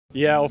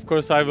Yeah, of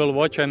course I will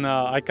watch, and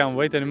I can't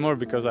wait anymore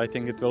because I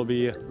think it will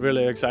be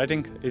really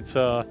exciting. It's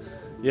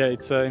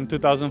in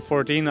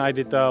 2014 I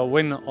did a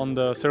win on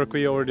the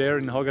circuit over there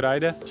in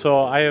Hogerheide,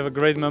 so I have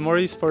great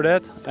memories for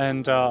that,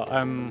 and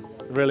I'm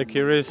really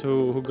curious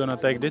who's gonna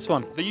take this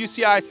one. The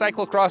UCI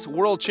Cyclocross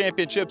World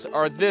Championships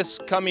are this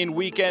coming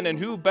weekend, and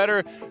who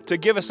better to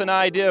give us an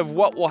idea of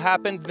what will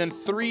happen than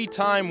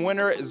three-time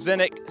winner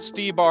Zdeněk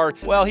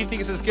Stybar. Well, he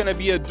thinks it's going to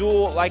be a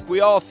duel, like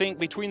we all think,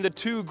 between the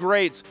two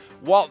greats,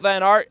 Wout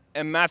van Aert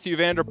and Mathieu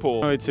van der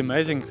Poel. It's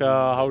amazing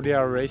how they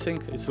are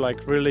racing. It's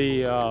like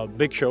really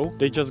big show.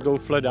 They just go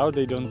flat out,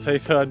 they don't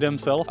save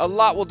themselves. A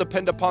lot will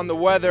depend upon the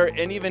weather,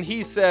 and even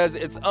he says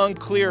it's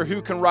unclear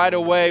who can ride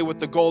away with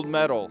the gold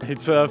medal.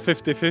 It's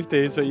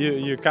 50-50,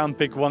 you can't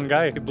pick one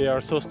guy. They are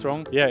so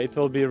strong. Yeah, it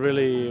will be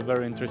really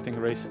very interesting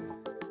race.